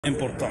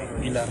Important.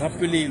 Il a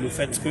rappelé le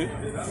fait que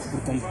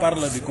pour qu'on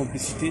parle de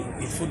complicité,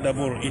 il faut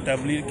d'abord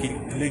établir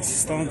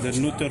l'existence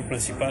d'un auteur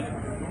principal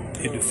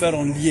et de faire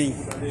un lien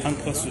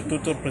entre cet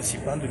auteur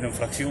principal de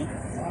l'infraction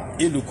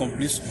et le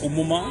complice au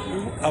moment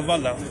où, avant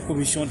la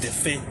commission des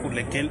faits pour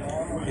lesquels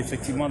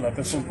effectivement la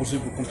personne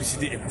poursuivie pour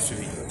complicité est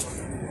poursuivie.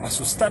 À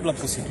ce stade de la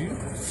procédure,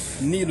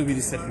 ni le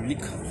ministère public,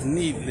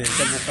 ni les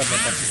avocats de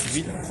la partie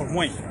civile, au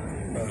moins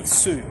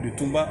ceux de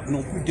Toumba,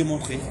 n'ont pu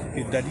démontrer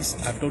que Dadis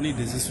a donné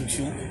des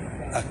instructions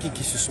à qui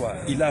que ce soit.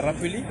 Il a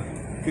rappelé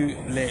que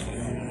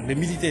les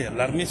militaires,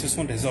 l'armée, ce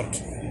sont des ordres.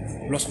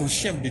 Lorsqu'un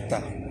chef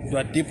d'État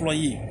doit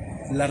déployer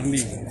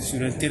l'armée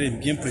sur un terrain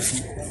bien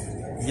précis,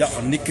 il y a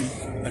un écrit,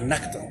 un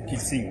acte qu'il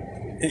signe.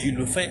 Et il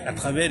le fait à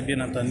travers,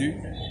 bien entendu,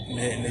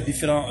 les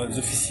différents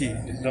officiers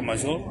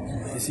d'état-major,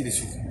 et ainsi de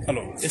suite.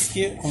 Alors, est-ce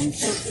qu'un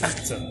seul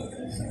acte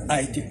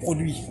a été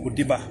produit au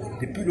débat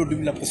depuis le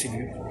début de la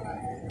procédure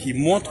qui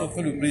montre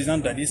que le président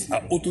Dadis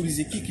a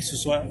autorisé qui que ce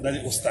soit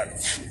d'aller au stade?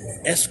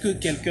 Est-ce que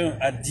quelqu'un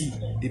a dit,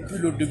 depuis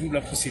le début de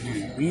la procédure,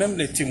 même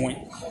les témoins,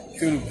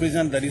 que le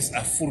président Dadis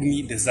a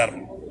fourni des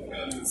armes?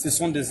 Ce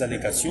sont des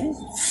allégations.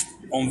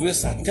 On veut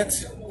sa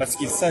tête parce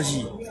qu'il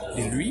s'agit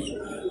de lui.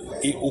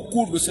 Et au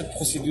cours de cette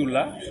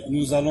procédure-là,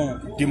 nous allons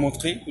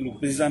démontrer que le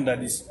président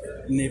Dadis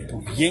n'est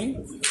pour rien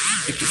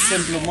et que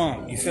simplement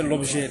il fait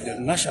l'objet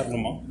d'un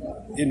acharnement,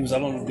 et nous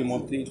allons le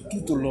démontrer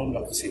tout au long de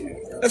la procédure.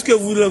 Est-ce que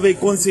vous l'avez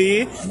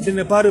conseillé de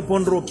ne pas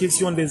répondre aux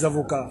questions des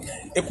avocats?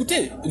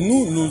 Écoutez,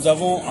 nous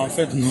avons en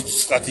fait notre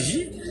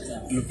stratégie.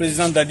 Le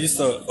président Dadis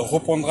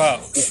répondra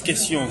aux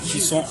questions qui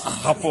sont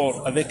en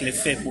rapport avec les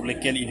faits pour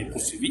lesquels il est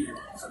poursuivi.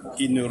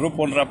 Il ne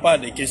répondra pas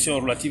des questions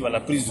relatives à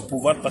la prise du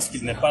pouvoir parce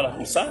qu'il n'est pas là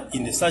pour ça.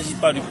 Il ne s'agit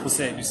pas du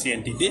procès du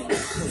CNDD,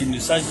 il ne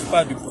s'agit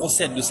pas du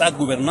procès de sa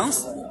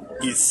gouvernance.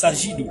 Il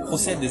s'agit du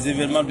procès des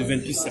événements du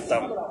 28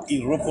 septembre.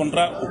 Il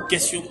répondra aux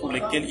questions pour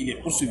lesquelles il est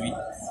poursuivi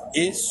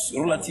et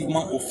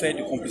relativement aux faits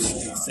de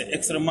complicité. C'est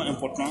extrêmement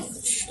important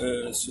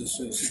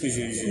ce que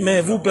je...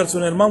 Mais vous,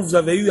 personnellement, vous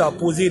avez eu à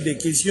poser des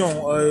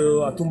questions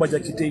à Toumba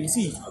Diakité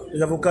ici,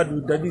 les avocats de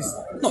Dadis?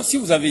 Non, si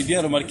vous avez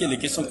bien remarqué, les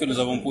questions que nous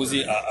avons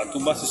posées à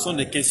Toumba, ce sont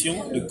des questions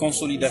de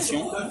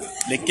consolidation,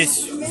 les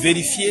questions,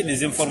 vérifier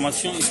les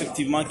informations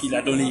effectivement qu'il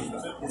a données.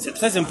 C'est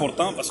très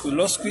important parce que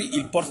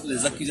lorsqu'il porte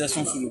des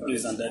accusations sur le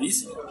président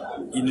Dadis,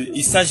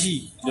 il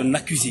s'agit d'un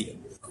accusé.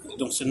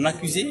 Donc cet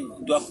accusé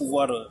doit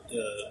pouvoir...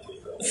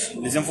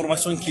 les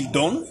informations qu'il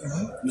donne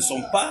ne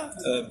sont pas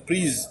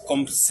prises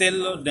comme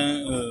celles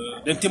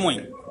d'un témoin.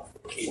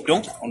 Et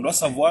donc, on doit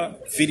savoir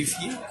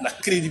vérifier la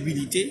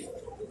crédibilité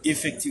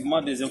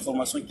effectivement des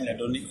informations qu'il a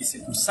données. Et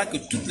c'est pour ça que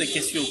toutes les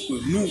questions que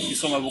nous, qui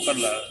sommes avocats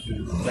de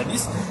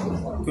Dadis,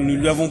 que nous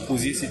lui avons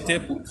posées, c'était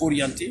pour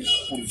orienter,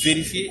 pour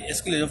vérifier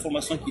est-ce que les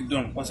informations qu'il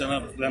donne concernant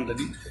le président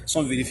Dadis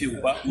sont vérifiées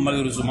ou pas.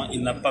 Malheureusement,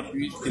 il n'a pas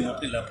pu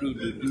démontrer la preuve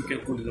d'une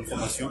quelconque des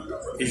informations.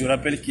 Et je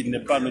rappelle qu'il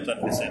n'est pas notre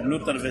adversaire.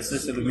 Notre adversaire,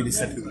 c'est le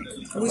ministère public.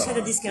 Monsieur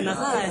dadis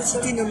Camara a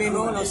cité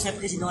nommément l'ancien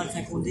président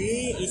Alpha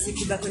Condé et ses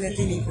coups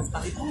Konaté, mais ils ne peuvent pas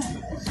répondre.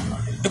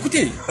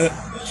 Écoutez,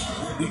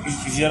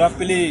 j'ai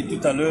rappelé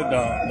tout à l'heure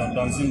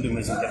dans une de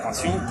mes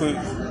interventions que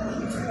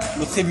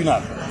le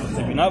tribunal,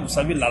 vous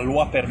savez, la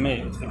loi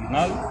permet au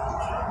tribunal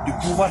de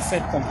pouvoir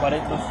faire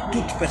comparaître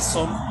toute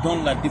personne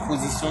dont la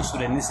déposition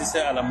serait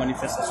nécessaire à la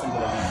manifestation de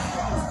la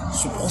vie.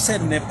 Ce procès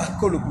n'est pas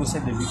que le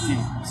procès des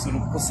victimes, c'est le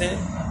procès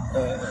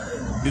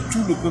de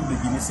tout le peuple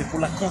de Guinée, c'est pour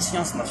la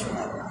conscience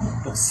nationale.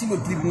 Donc si le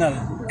tribunal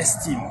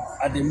estime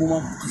à des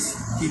moments précis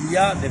qu'il y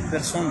a des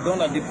personnes dont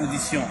la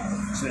déposition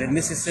serait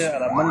nécessaire à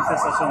la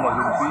manifestation de la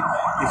vérité,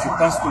 et je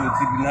pense que le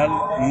tribunal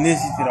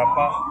n'hésitera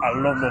pas à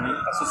l'ordonner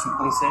parce que ce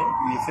procès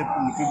il est fait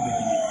pour le peuple de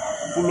Guinée.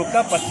 Pour le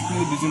cas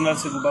particulier du général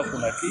Ségouba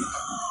Konaté,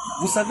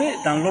 vous savez,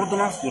 dans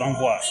l'ordonnance de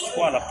renvoi, je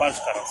crois à la page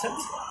 47,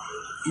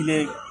 il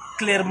est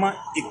clairement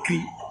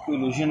écrit que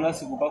le général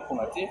Ségouba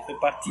Konaté fait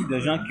partie des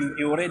gens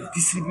qui auraient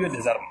distribué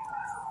des armes.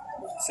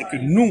 C'est que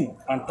nous,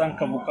 en tant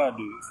qu'avocats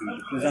du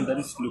président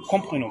Dadis, ne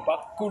comprenons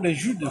pas que les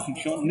juges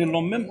d'instruction ne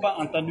l'ont même pas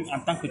entendu en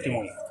tant que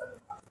témoin.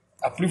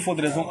 À plus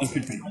forte raison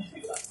inculpé.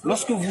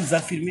 Lorsque vous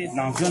affirmez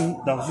dans une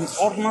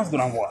ordonnance de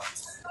renvoi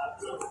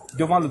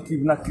devant le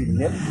tribunal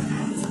criminel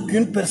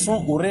qu'une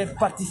personne aurait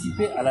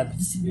participé à la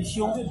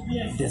distribution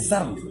des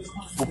armes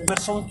aux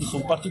personnes qui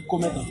sont parties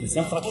commettre des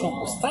infractions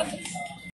au stade,